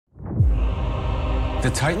The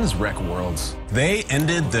Titans wreck worlds. They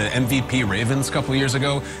ended the MVP Ravens a couple years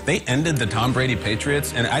ago. They ended the Tom Brady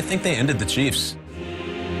Patriots, and I think they ended the Chiefs.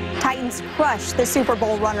 Titans crush the Super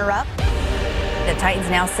Bowl runner-up. The Titans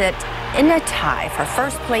now sit in a tie for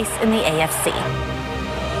first place in the AFC.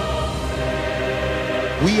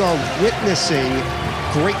 We are witnessing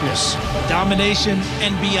greatness, domination,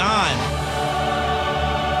 and beyond.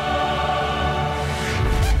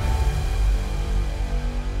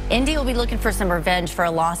 Indy will be looking for some revenge for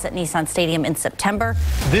a loss at Nissan Stadium in September.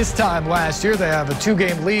 This time last year, they have a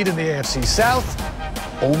 2-game lead in the AFC South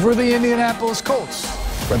over the Indianapolis Colts,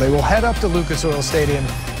 where they will head up to Lucas Oil Stadium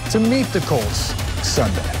to meet the Colts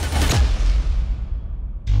Sunday.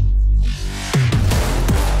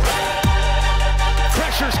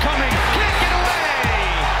 Pressure's coming. Can't get away.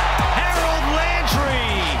 Harold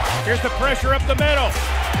Landry. Here's the pressure up the middle.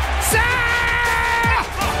 Sack!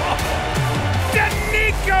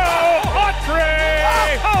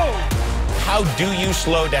 How do you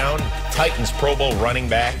slow down Titans Pro Bowl running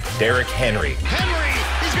back Derrick Henry?